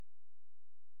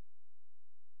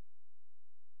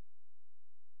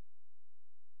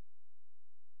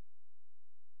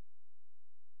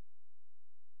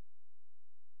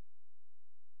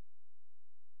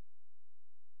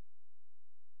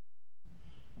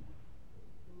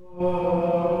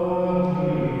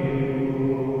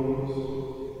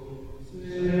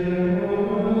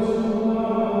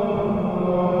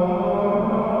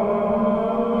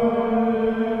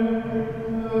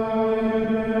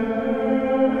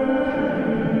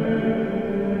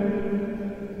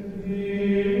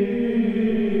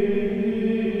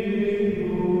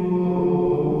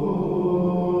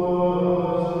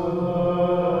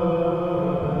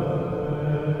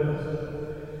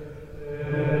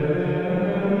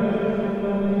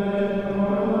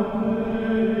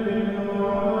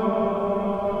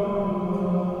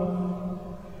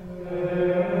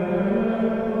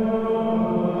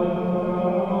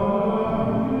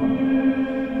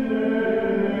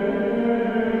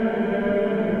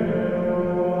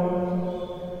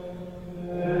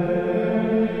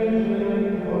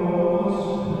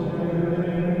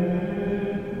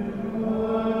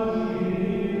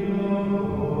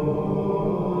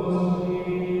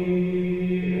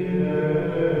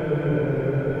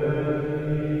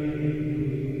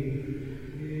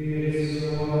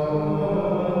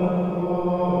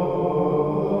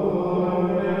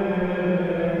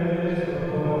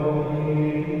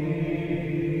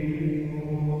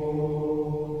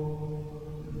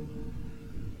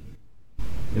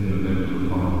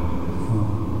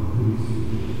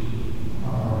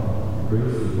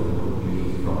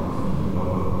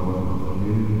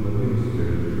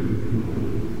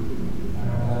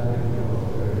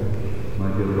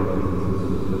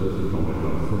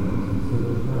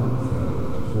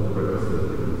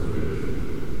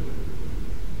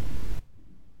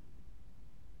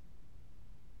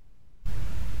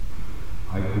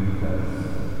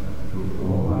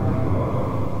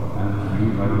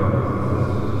my brothers and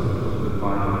sisters, to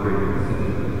find the greatest sin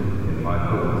in my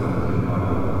thoughts and in my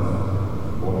words,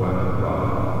 what I have done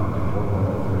and what I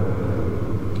have failed to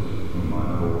do, whom I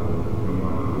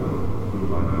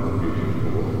most grieve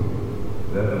for.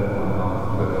 Therefore I ask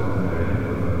Blessed Mary,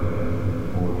 the Virgin,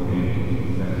 all the angels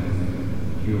and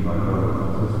saints, you, my brothers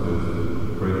and sisters,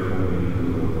 pray for me to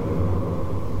the Lord our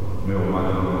God. May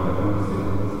Almighty God have mercy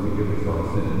on us, forgive us our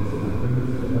sins, and bring us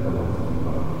to everlasting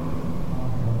life.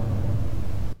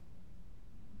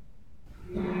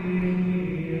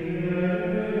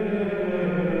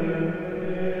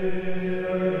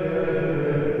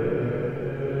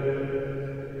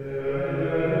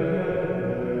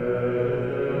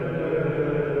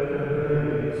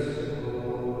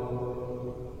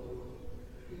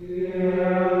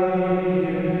 Yeah.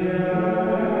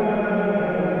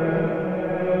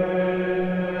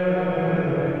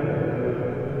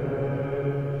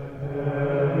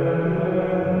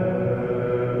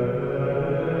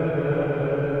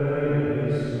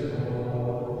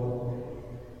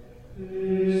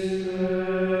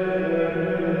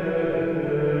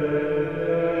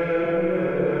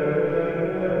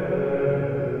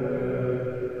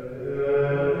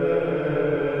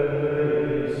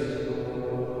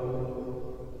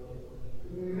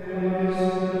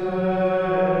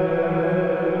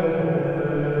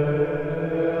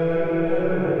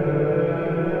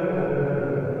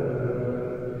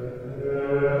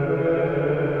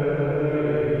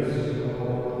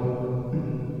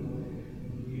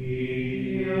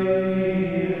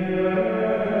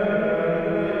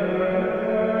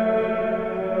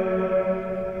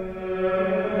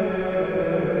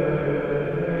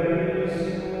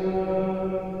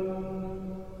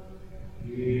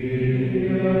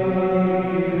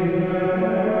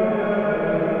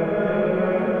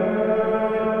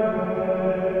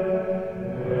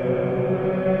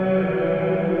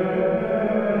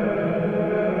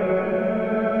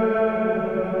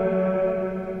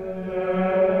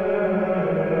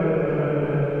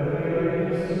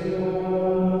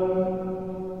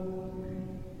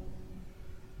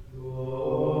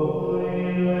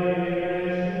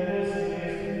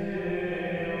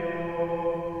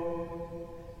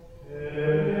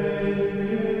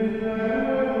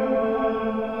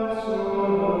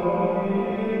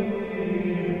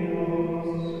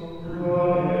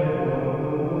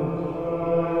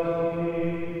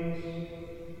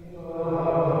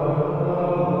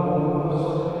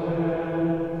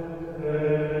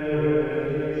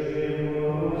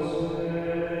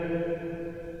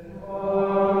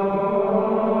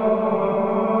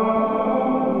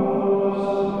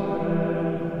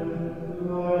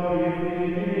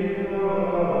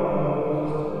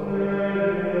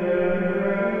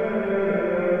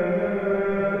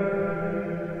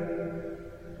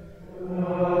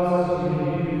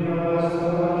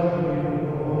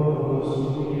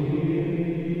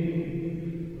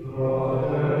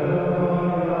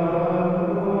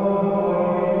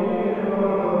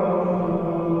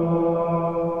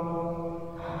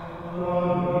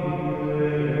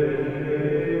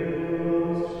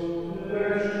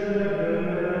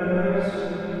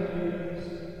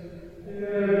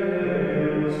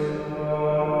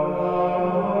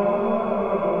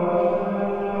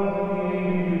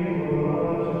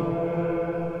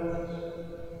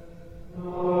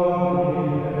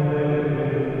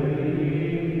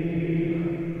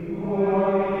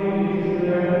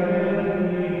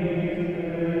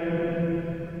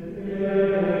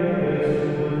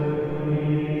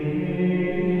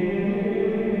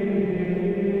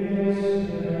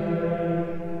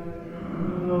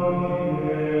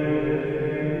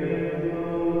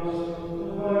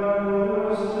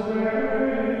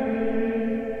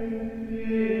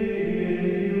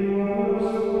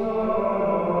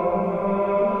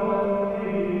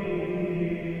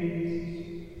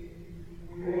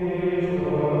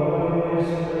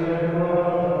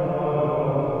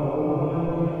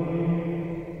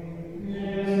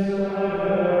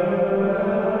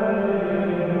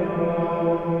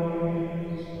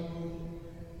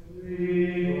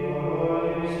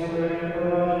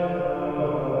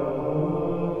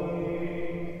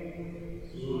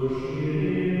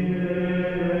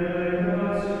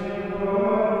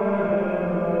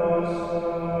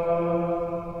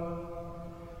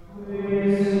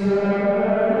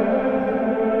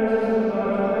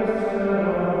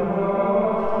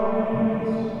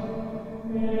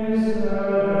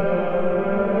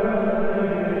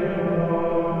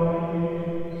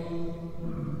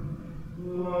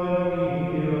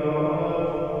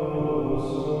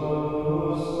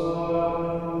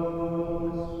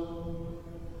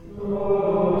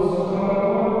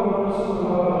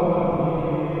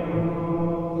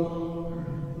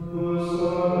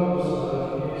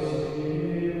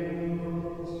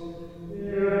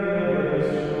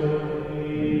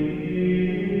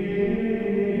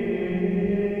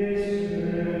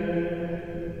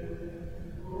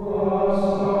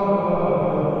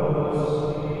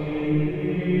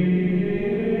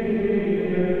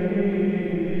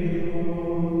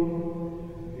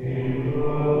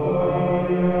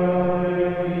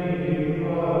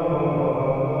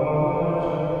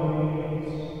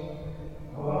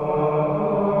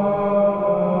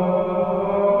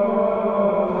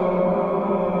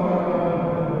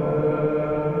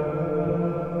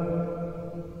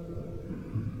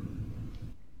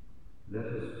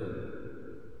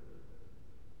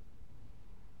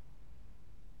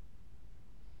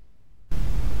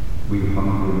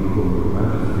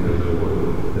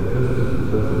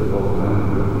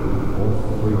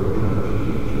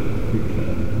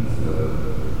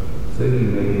 that he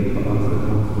may be for us a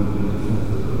constant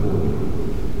intercessor before you.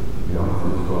 We ask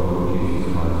this for our Lord Jesus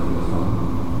Christ, your Son,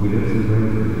 who lives and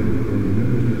reigns with you in the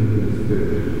unity of the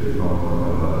Spirit, God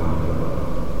forever and ever.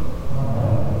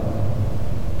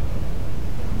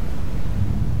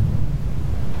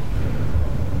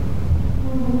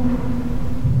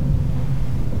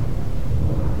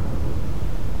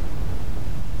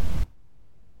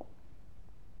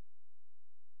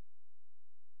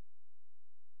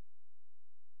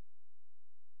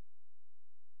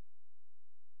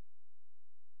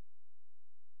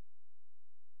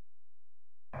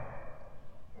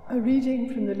 A reading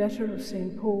from the letter of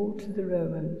St. Paul to the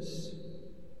Romans.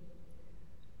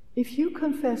 If you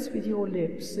confess with your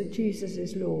lips that Jesus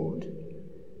is Lord,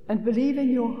 and believe in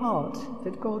your heart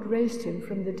that God raised him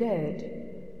from the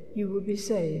dead, you will be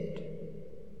saved.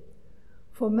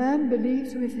 For man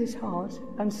believes with his heart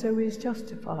and so is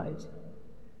justified,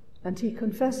 and he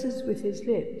confesses with his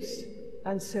lips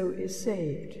and so is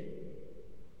saved.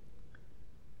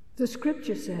 The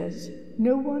scripture says,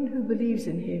 no one who believes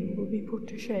in him will be put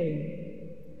to shame,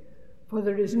 for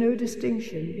there is no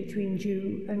distinction between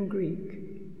Jew and Greek.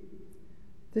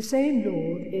 The same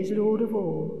Lord is Lord of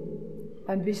all,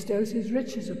 and bestows his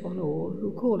riches upon all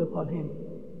who call upon him.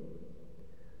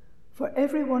 For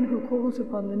everyone who calls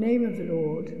upon the name of the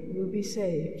Lord will be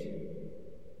saved.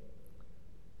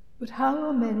 But how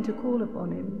are men to call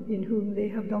upon him in whom they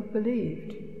have not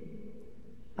believed?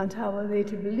 And how are they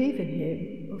to believe in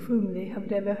him of whom they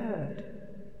have never heard?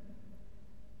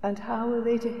 And how are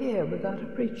they to hear without a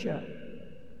preacher?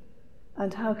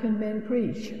 And how can men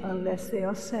preach unless they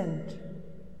are sent?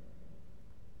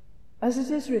 As it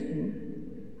is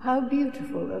written, how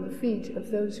beautiful are the feet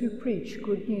of those who preach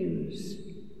good news.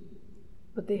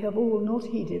 But they have all not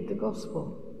heeded the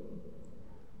gospel.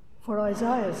 For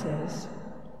Isaiah says,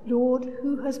 Lord,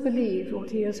 who has believed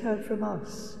what he has heard from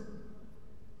us?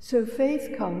 So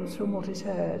faith comes from what is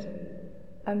heard,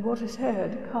 and what is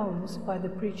heard comes by the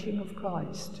preaching of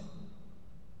Christ.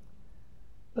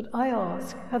 But I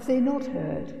ask, have they not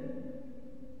heard?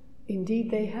 Indeed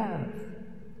they have,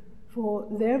 for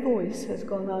their voice has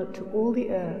gone out to all the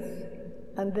earth,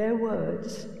 and their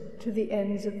words to the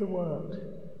ends of the world.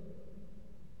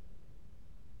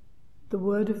 The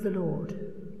word of the Lord.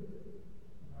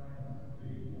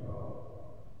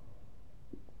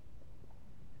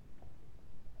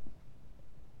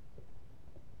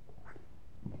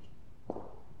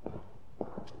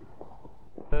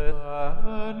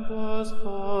 And goes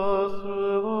forth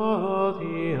through all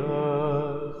the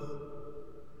earth.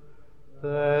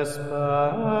 The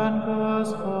span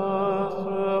goes forth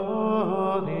through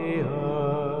all the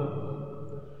earth.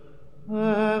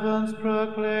 The heavens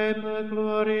proclaim the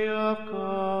glory of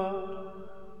God,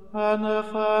 and the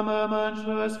firmament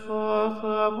shows forth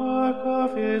the work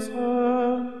of his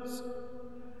hands.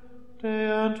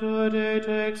 Day unto day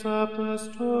takes up the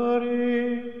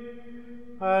story,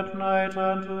 and night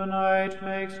unto night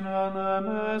makes known the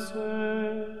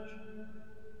message.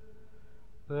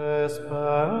 The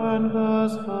span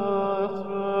goes forth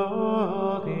through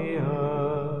all the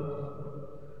earth.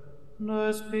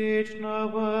 No speech, no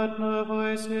word, no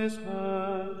voice is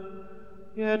heard,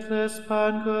 yet the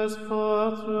span goes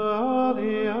forth through all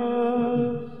the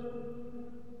earth.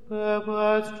 The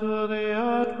words to the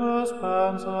utmost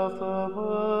bounds of the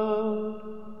world.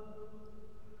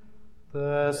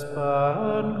 The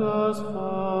span goes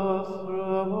forth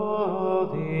through all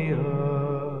the earth.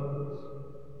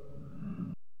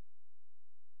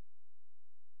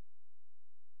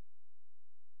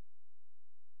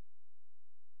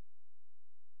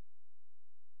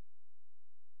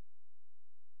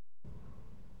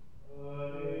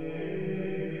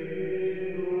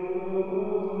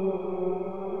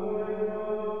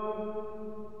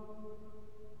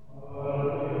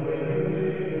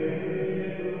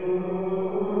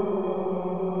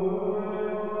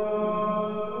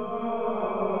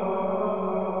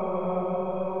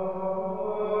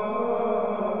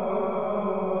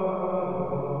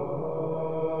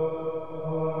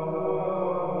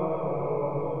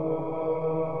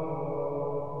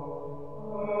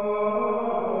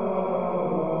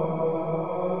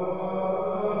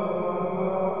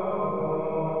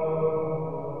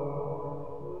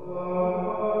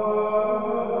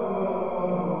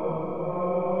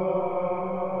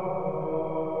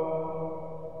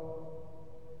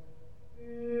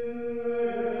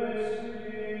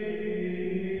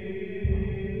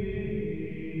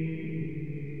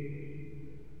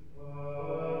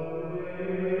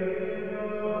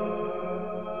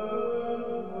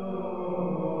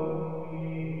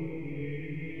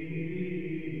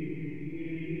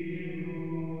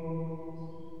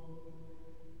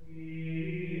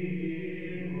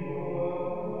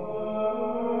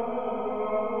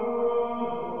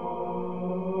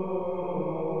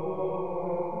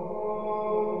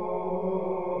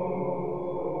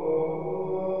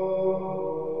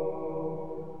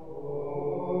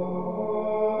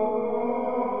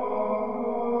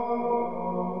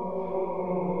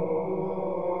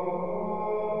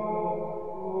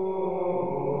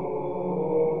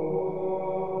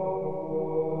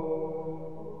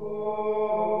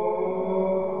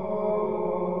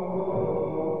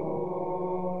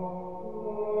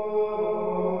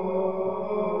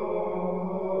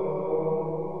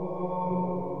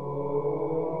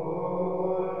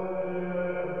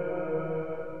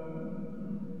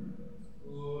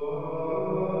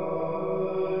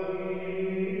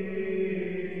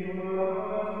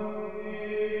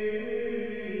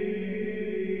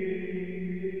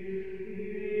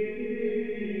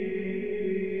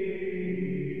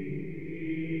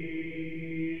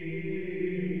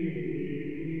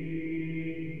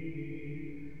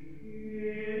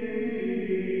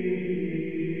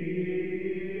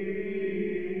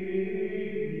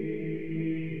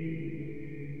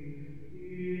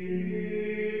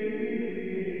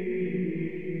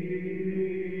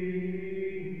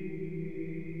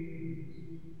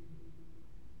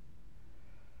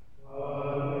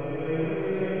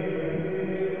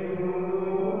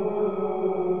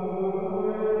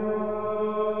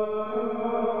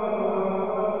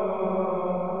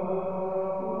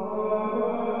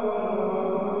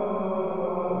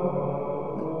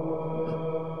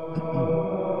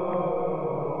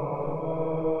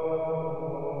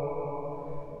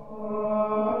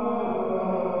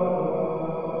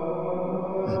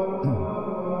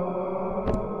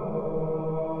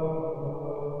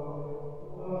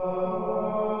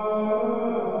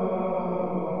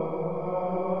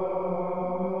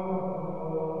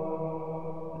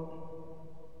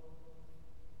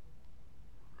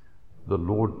 The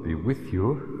Lord be with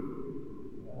you.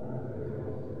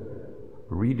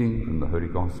 Reading from the Holy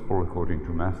Gospel according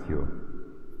to Matthew.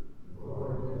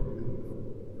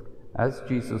 As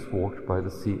Jesus walked by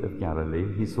the Sea of Galilee,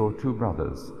 he saw two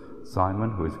brothers,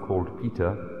 Simon, who is called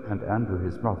Peter, and Andrew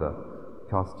his brother,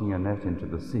 casting a net into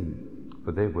the sea,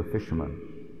 for they were fishermen.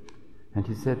 And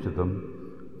he said to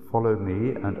them, "Follow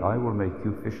me, and I will make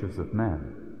you fishers of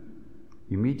men."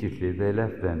 Immediately they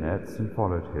left their nets and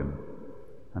followed him.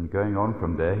 And going on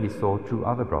from there, he saw two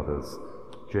other brothers,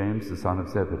 James the son of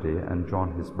Zebedee and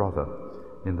John his brother,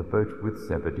 in the boat with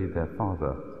Zebedee their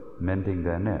father, mending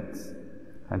their nets.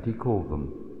 And he called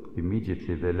them.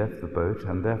 Immediately they left the boat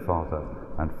and their father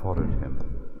and followed him.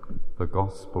 The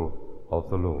Gospel of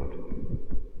the Lord.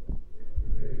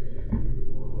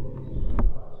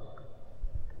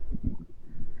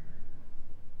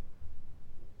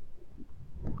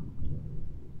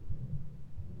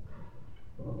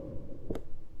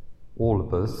 All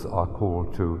of us are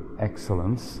called to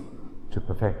excellence, to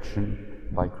perfection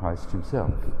by Christ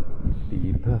himself. Be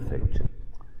ye perfect.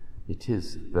 It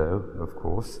is, though, of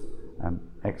course, an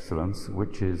excellence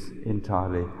which is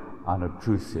entirely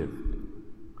unobtrusive.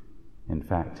 In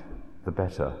fact, the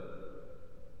better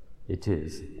it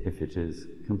is if it is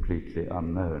completely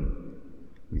unknown.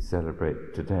 We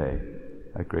celebrate today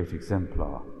a great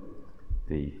exemplar,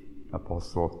 the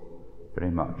Apostle, very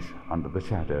much under the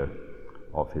shadow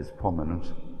of his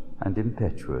prominent and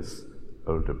impetuous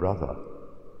older brother.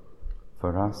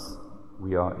 For us,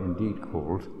 we are indeed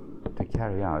called to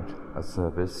carry out a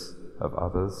service of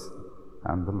others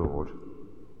and the Lord,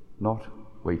 not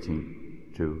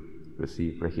waiting to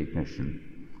receive recognition,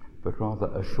 but rather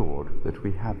assured that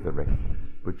we have the recognition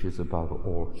which is above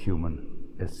all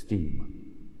human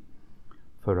esteem.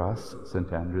 For us,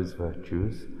 St. Andrew's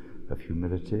virtues of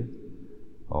humility,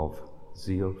 of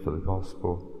zeal for the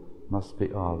gospel, must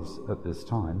be ours at this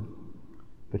time,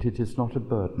 but it is not a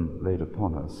burden laid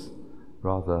upon us,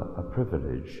 rather a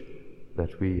privilege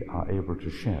that we are able to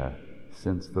share,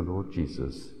 since the Lord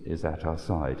Jesus is at our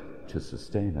side to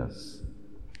sustain us.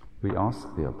 We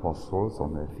ask the apostles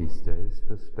on their feast days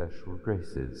for special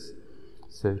graces.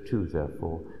 So too,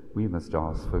 therefore, we must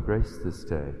ask for grace this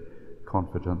day,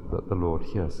 confident that the Lord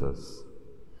hears us.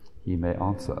 He may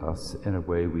answer us in a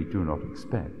way we do not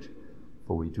expect,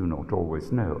 for we do not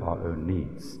always know our own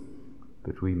needs,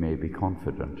 but we may be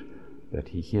confident that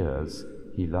he hears,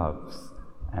 he loves,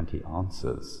 and he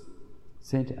answers.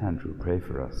 St. Andrew, pray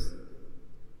for us.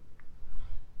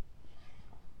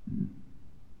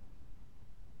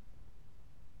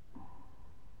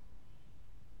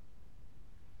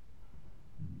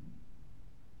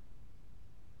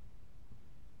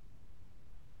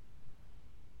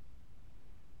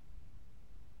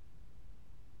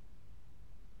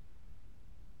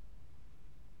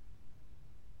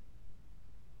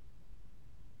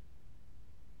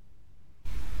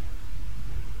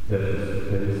 Let us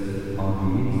place our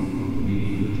needs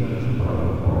the Church of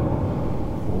God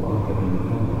for our Heavenly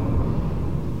Father.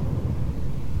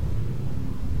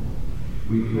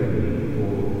 We pray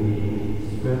for the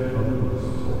spread of the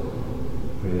gospel,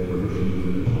 pray for missions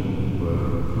and mission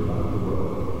work throughout the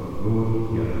world. Lord,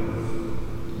 hear us.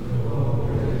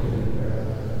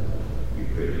 We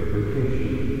pray for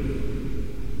vocations,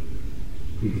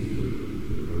 priesthood,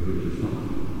 for religious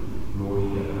life. Lord,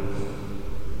 hear us.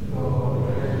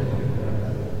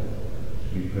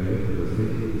 We pray for the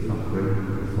sick, the suffering,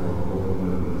 the sorrowful, the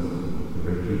homeless,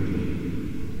 the refugee.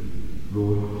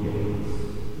 Lord, hear us.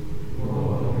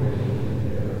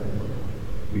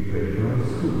 We pray for our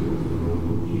schools, the Lord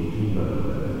will teach and learn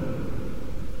there.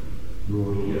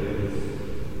 Lord, hear us.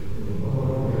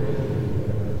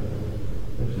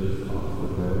 Let us ask the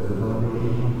prayers of our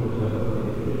Lady Comforter.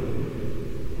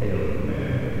 Hail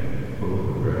Mary, full of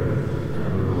grace, the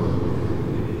Lord is with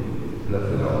thee.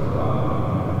 Blessed art thou,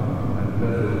 and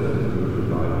blessed is the fruit of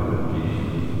thy womb,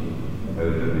 Jesus.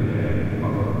 Holy Mary,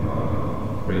 Mother of God,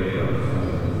 pray for us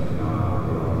sinners, now and at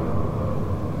the hour of our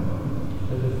death.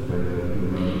 Let us pray that you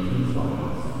remain in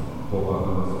silence for our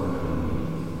most special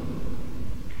needs.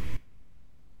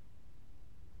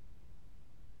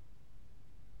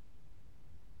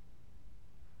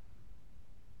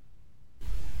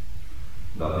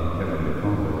 Loving Heavenly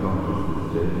Father, grant us this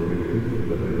day the gift of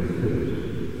the Holy Spirit,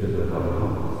 so that our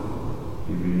hearts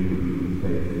be renewed in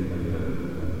faith and hope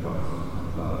and trust and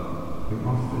love. We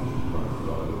ask this in Christ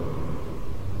our Lord.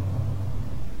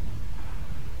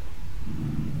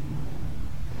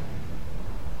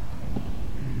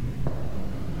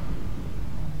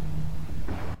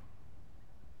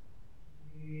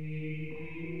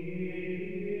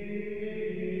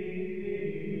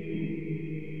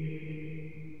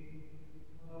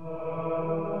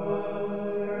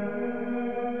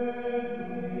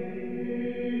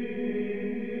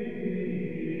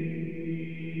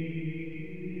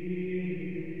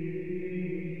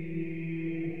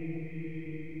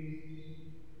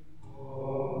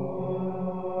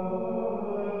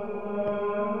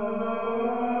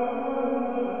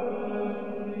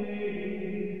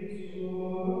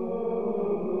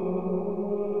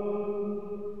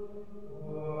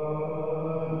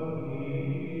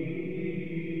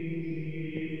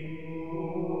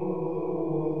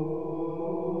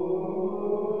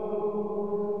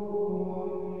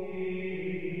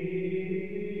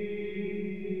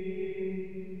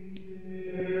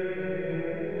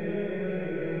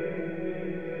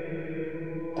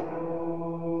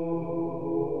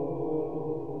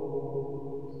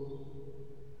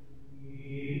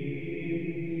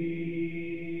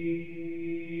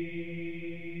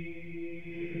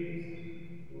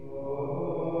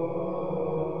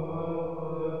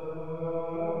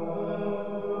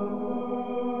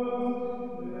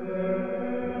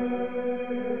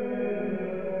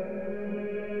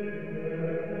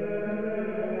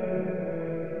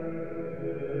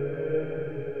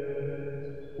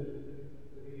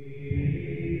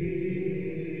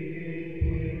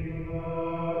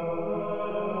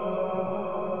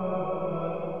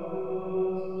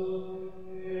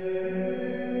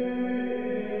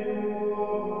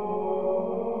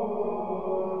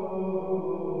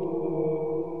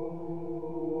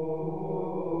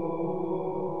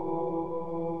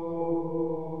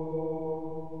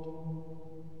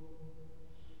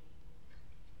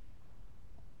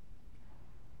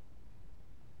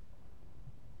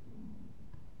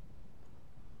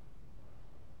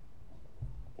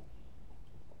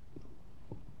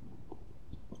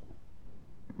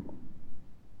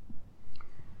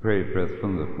 Pray,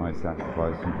 brethren, that my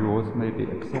sacrifice and yours may be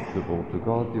acceptable to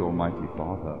God the Almighty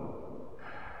Father.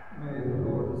 May the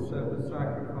Lord accept the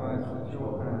sacrifice at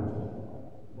your hands,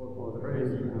 for the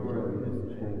praise and glory of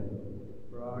his name,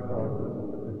 for our God and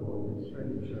for his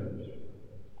holy church.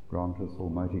 Grant us,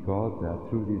 Almighty God, that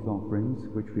through these offerings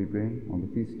which we bring on the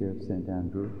feast day of St.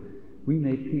 Andrew, we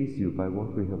may please you by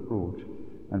what we have brought,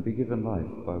 and be given life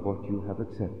by what you have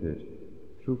accepted,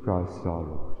 through Christ our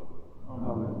Lord.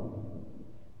 Amen.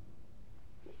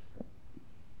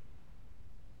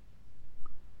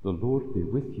 The Lord be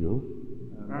with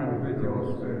you. And with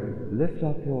your spirit. Lift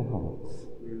up your hearts.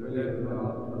 We lift them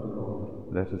up to the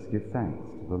Lord. Let us give thanks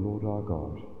to the Lord our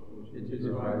God. It is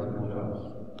right and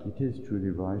just. It is truly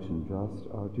right and just,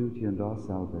 our duty and our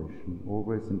salvation,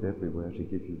 always and everywhere to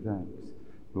give you thanks,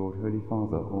 Lord, Holy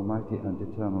Father, Almighty and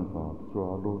eternal God, through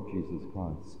our Lord Jesus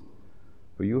Christ.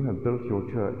 For you have built your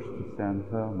church to stand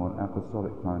firm on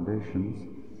apostolic foundations,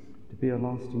 to be a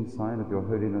lasting sign of your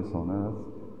holiness on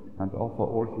earth, and offer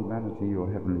all humanity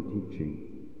your heavenly teaching.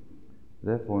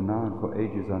 Therefore now and for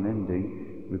ages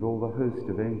unending, with all the host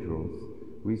of angels,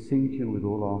 we sing to you with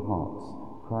all our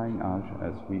hearts, crying out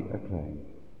as we acclaim.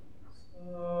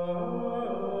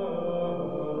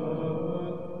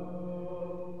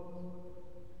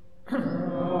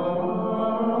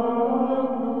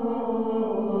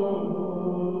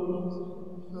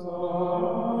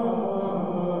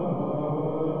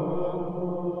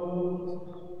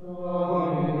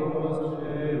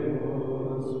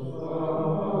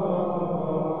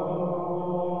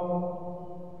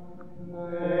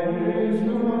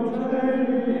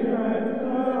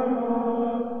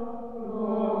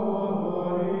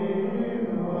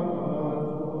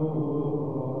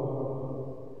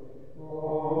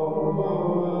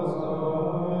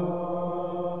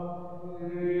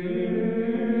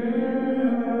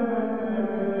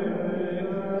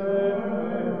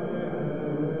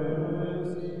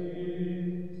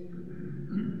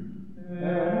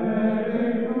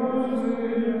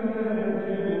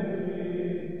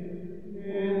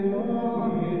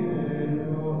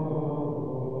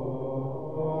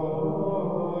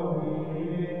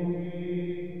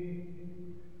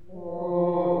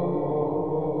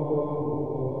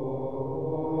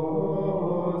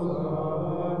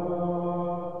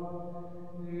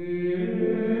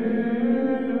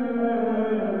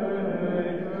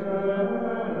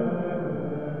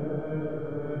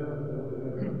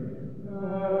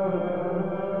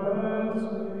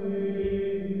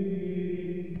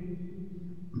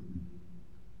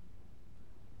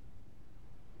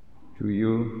 To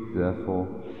you, therefore,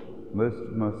 most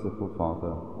merciful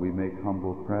Father, we make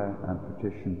humble prayer and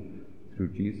petition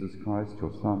through Jesus Christ,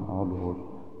 your Son, our Lord,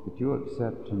 that you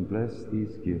accept and bless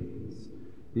these gifts,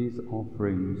 these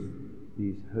offerings,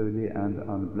 these holy and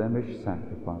unblemished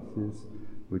sacrifices,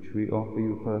 which we offer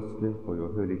you firstly for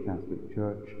your Holy Catholic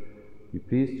Church. Be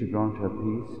pleased to grant her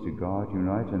peace, to guard,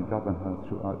 unite, and govern her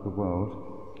throughout the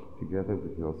world, together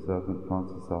with your servant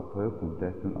Francis, our Pope, and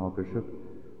Declan, our Bishop,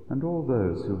 and all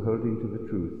those who, holding to the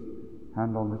truth,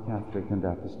 hand on the Catholic and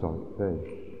Apostolic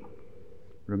faith.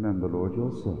 Remember, Lord,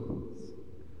 your servants,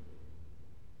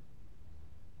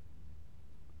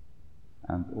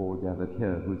 and all gathered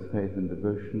here whose faith and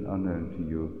devotion are known to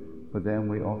you. For them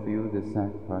we offer you this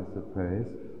sacrifice of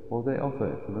praise, or they offer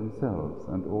it for themselves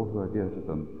and all who are dear to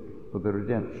them, for the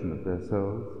redemption of their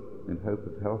souls, in hope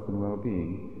of health and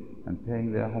well-being, and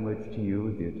paying their homage to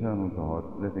you, the eternal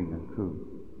God, living and true.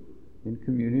 In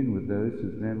communion with those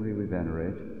whose memory we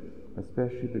venerate,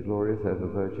 especially the glorious ever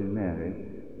Virgin Mary,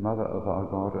 Mother of our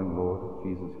God and Lord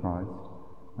Jesus Christ,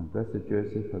 and blessed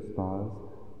Joseph, her spouse,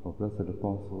 of blessed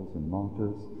apostles and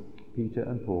martyrs, Peter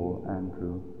and Paul,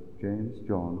 Andrew, James,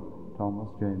 John,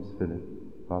 Thomas, James,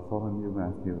 Philip, Bartholomew,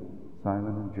 Matthew,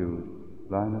 Simon and Jude,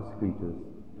 Linus, Cletus,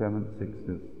 Clement,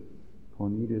 Sixtus,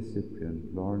 Cornelius,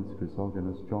 Cyprian, Lawrence,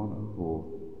 Chrysogonus, John and Paul,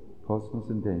 Cosmas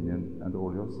and Damian, and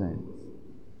all your saints.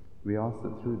 We ask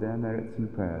that through their merits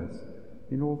and prayers,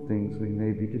 in all things we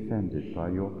may be defended by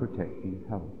your protecting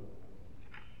help.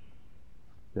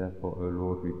 Therefore, O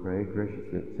Lord, we pray,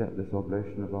 graciously accept this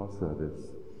oblation of our service,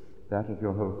 that of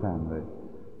your whole family.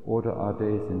 Order our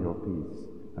days in your peace,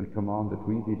 and command that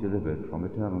we be delivered from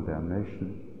eternal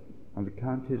damnation, and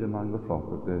counted among the flock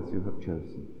of those you have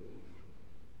chosen.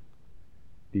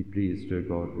 Be pleased, O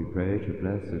God, we pray, to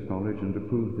bless, acknowledge, and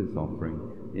approve this offering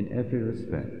in every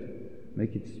respect.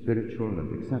 Make it spiritual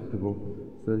and acceptable,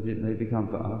 so that it may become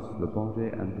for us the body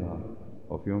and blood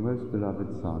of your most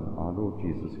beloved Son, our Lord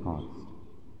Jesus Christ.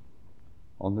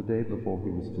 On the day before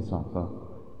he was to suffer,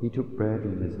 he took bread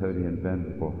in his holy and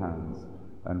venerable hands,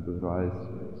 and with eyes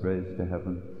raised to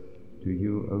heaven, to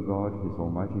you, O God, his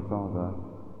almighty Father,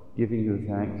 Giving you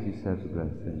thanks, he said the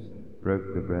blessing,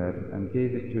 broke the bread, and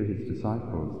gave it to his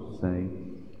disciples, saying,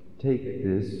 "Take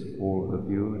this, all of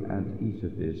you, and eat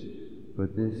of it, for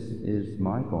this is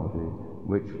my body,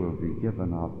 which will be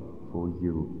given up for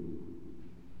you."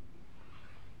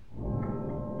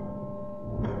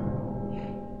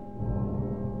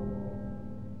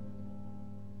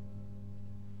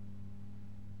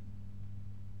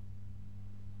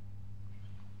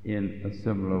 In a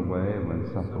similar way,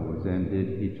 when supper was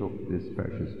ended, he took this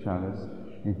precious chalice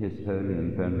in his holy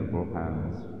and venerable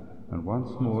hands, and once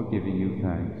more giving you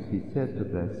thanks, he said the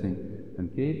blessing,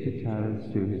 and gave the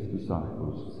chalice to his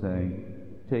disciples, saying,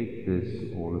 "Take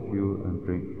this, all of you, and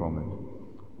drink from it,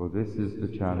 for this is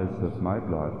the chalice of my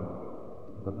blood,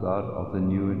 the blood of the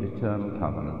new and eternal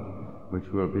covenant, which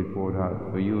will be poured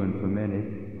out for you and for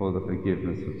many for the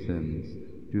forgiveness of sins.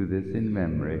 Do this in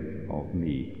memory of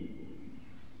me."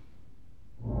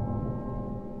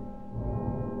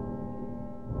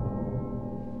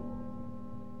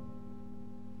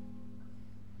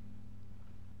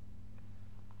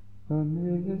 The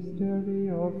mystery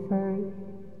of faith.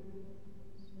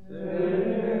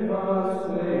 Save us,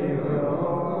 Saviour of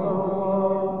the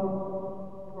world,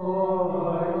 for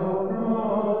by your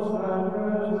cross and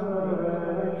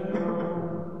resurrection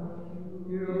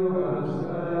you have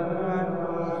set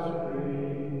us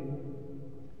free.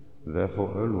 Therefore,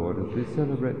 O Lord, as we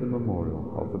celebrate the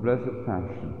memorial of the blessed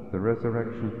Passion, the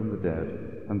resurrection from the dead,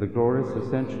 and the glorious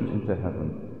ascension into heaven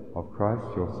of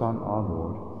Christ, your Son, our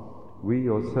Lord, we,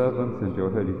 your servants and your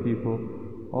holy people,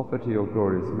 offer to your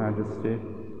glorious majesty,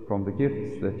 from the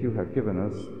gifts that you have given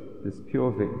us, this pure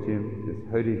victim, this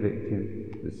holy victim,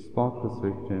 this spotless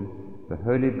victim, the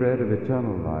holy bread of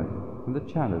eternal life, and the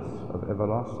chalice of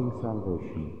everlasting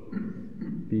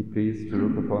salvation. Be pleased to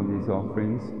look upon these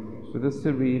offerings with a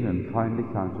serene and kindly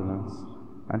countenance,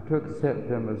 and to accept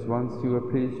them as once you were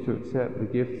pleased to accept the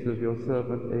gifts of your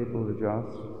servant Abel the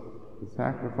just, the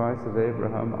sacrifice of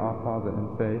Abraham our father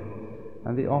in faith,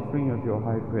 and the offering of your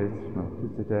high priest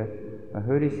Melchizedek, a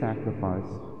holy sacrifice,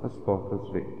 a spotless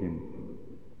victim.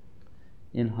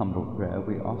 In humble prayer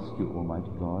we ask you,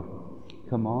 Almighty God,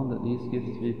 command that these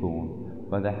gifts be borne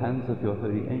by the hands of your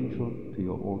holy angel to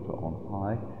your altar on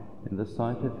high, in the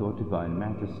sight of your divine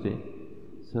majesty,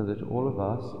 so that all of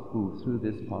us who through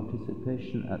this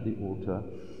participation at the altar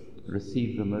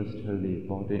receive the most holy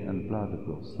body and blood of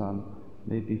your Son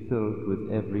may be filled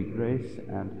with every grace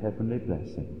and heavenly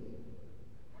blessing.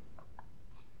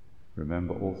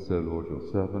 Remember also, Lord, your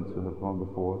servants who have gone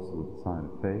before us with the sign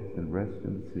of faith, and rest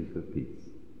in the sleep of peace.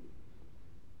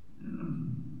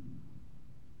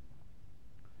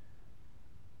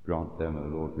 Grant them, O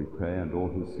Lord, we pray, and all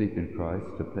who sleep in Christ,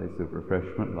 a place of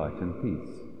refreshment, light, and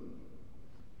peace.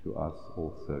 To us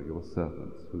also, your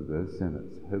servants, who, though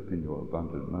sinners, hope in your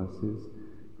abundant mercies,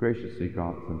 graciously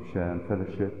grant them share and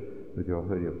fellowship with your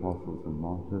holy apostles and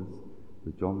martyrs,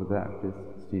 with John the Baptist,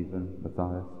 Stephen,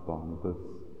 Matthias, Barnabas,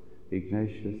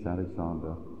 Ignatius,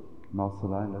 Alexander,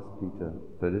 Marcellinus, Peter,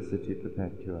 Felicity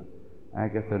Perpetua,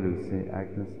 Agatha, Lucy,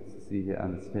 Agnes, Cecilia,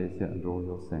 Anastasia, and all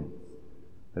your saints.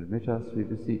 Admit us, we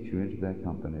beseech you, into their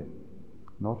company,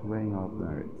 not weighing our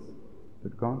merits,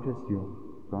 but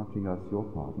granting us your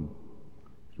pardon,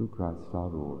 through Christ our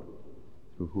Lord,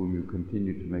 through whom you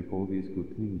continue to make all these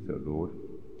good things, O Lord.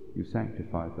 You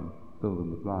sanctify them, fill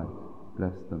them with life,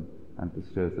 bless them, and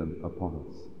bestow them upon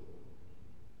us.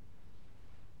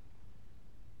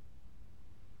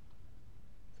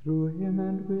 Through him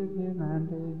and with him and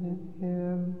in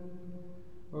him,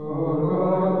 O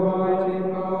God, Almighty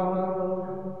Father,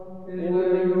 in the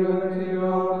unity of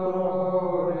the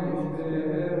Holy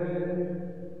Spirit,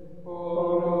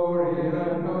 all glory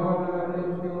and honor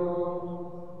is yours,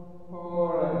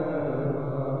 forever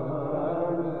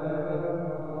and ever.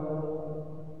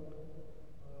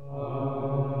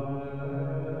 Amen.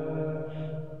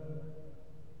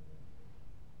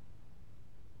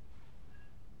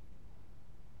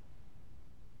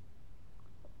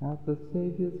 At the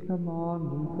Saviour's command,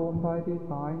 informed by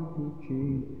divine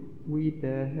teaching, we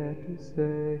dare to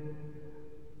say,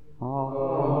 Our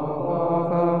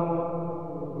Father,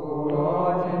 who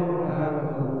art in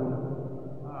heaven,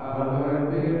 hallowed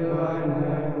be thy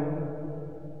name.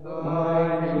 Thy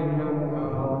kingdom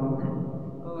come,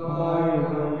 thy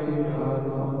will be done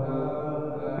on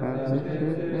earth as it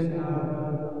is in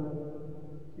heaven.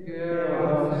 Give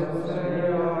us this day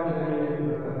our daily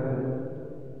bread,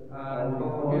 and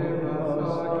forgive us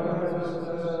our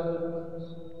trespasses,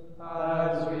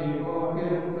 as we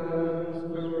forgive those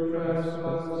who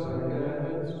trespass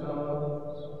against us.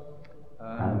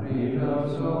 And lead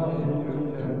us not into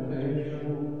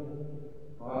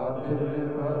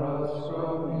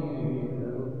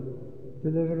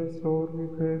Deliver us, Lord, we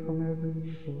pray, from every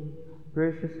evil.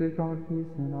 Graciously grant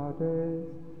peace in our days,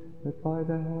 that by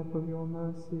the help of your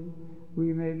mercy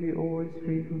we may be always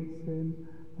free from sin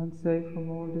and safe from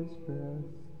all distress,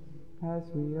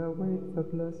 as we await the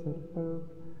blessed hope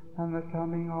and the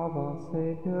coming of our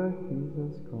Saviour,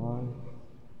 Jesus Christ.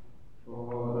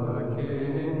 For the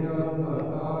kingdom, the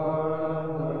power, and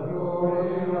the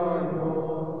glory are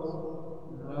yours,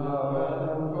 now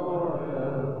and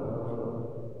forever.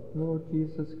 Lord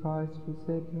Jesus Christ, who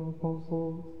said to your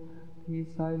apostles,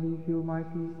 Peace I leave you, my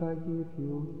peace I give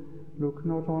you, look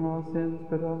not on our sins,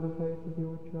 but on the faith of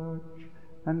your church,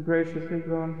 and graciously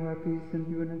grant her peace and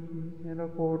unity in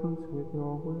accordance with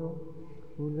your will,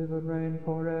 who live and reign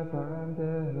forever and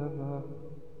ever.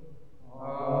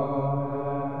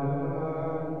 Amen.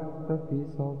 The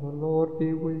peace of the Lord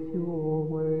be with you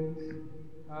always.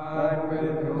 And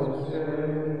with your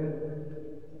spirit.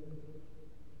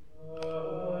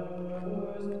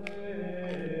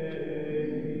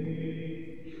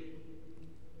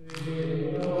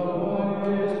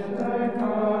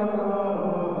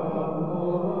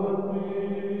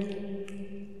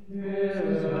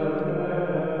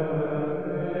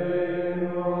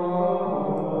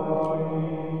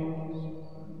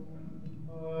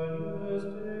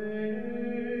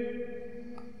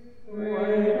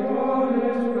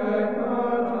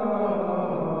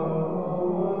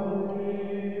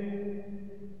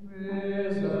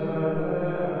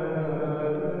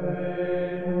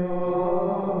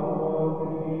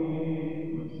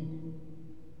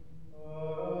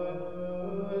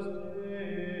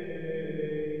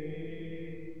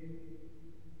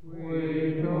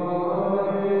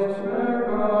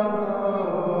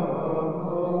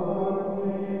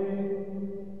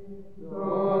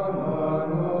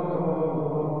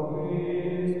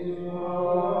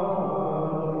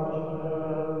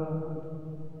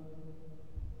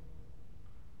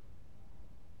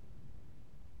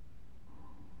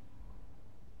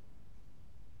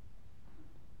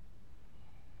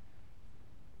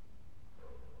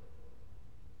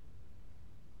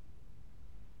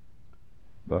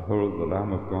 Behold the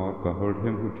Lamb of God, behold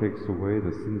him who takes away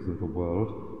the sins of the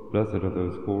world. Blessed are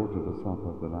those called to the supper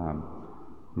of the Lamb.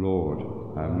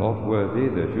 Lord, I am not worthy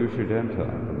that you should enter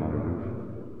under my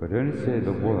roof, but only say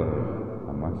the word,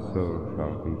 and my soul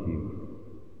shall be healed.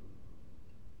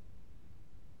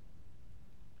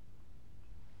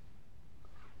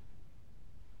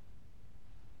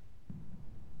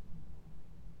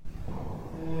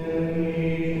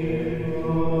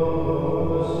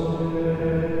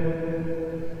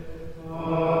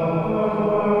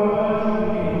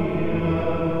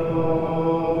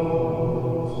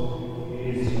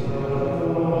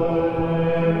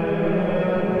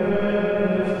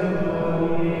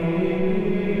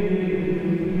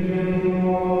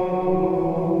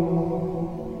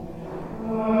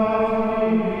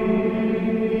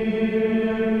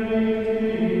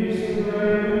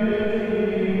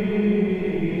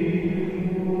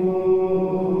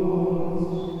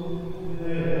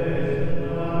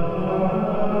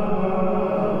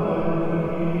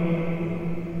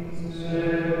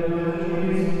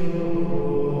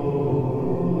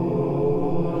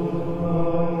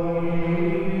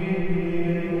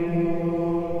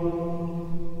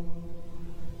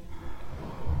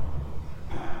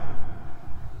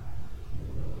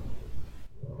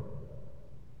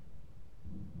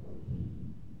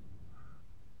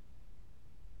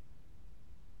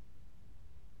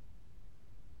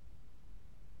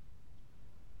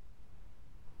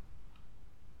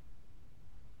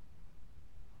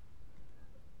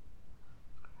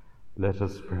 Let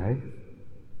us pray.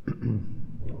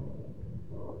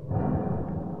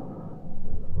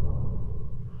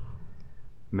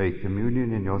 May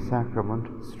communion in your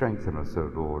sacrament strengthen us,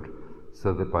 O Lord,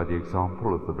 so that by the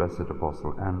example of the blessed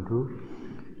Apostle Andrew,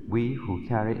 we who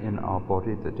carry in our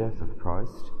body the death of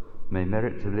Christ may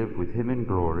merit to live with him in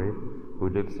glory, who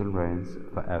lives and reigns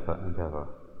for ever and ever.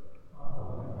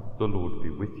 The Lord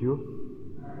be with you.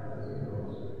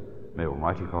 May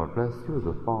Almighty God bless you,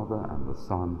 the Father, and the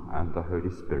Son, and the Holy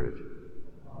Spirit.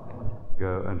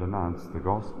 Go and announce the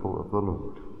gospel of the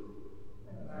Lord.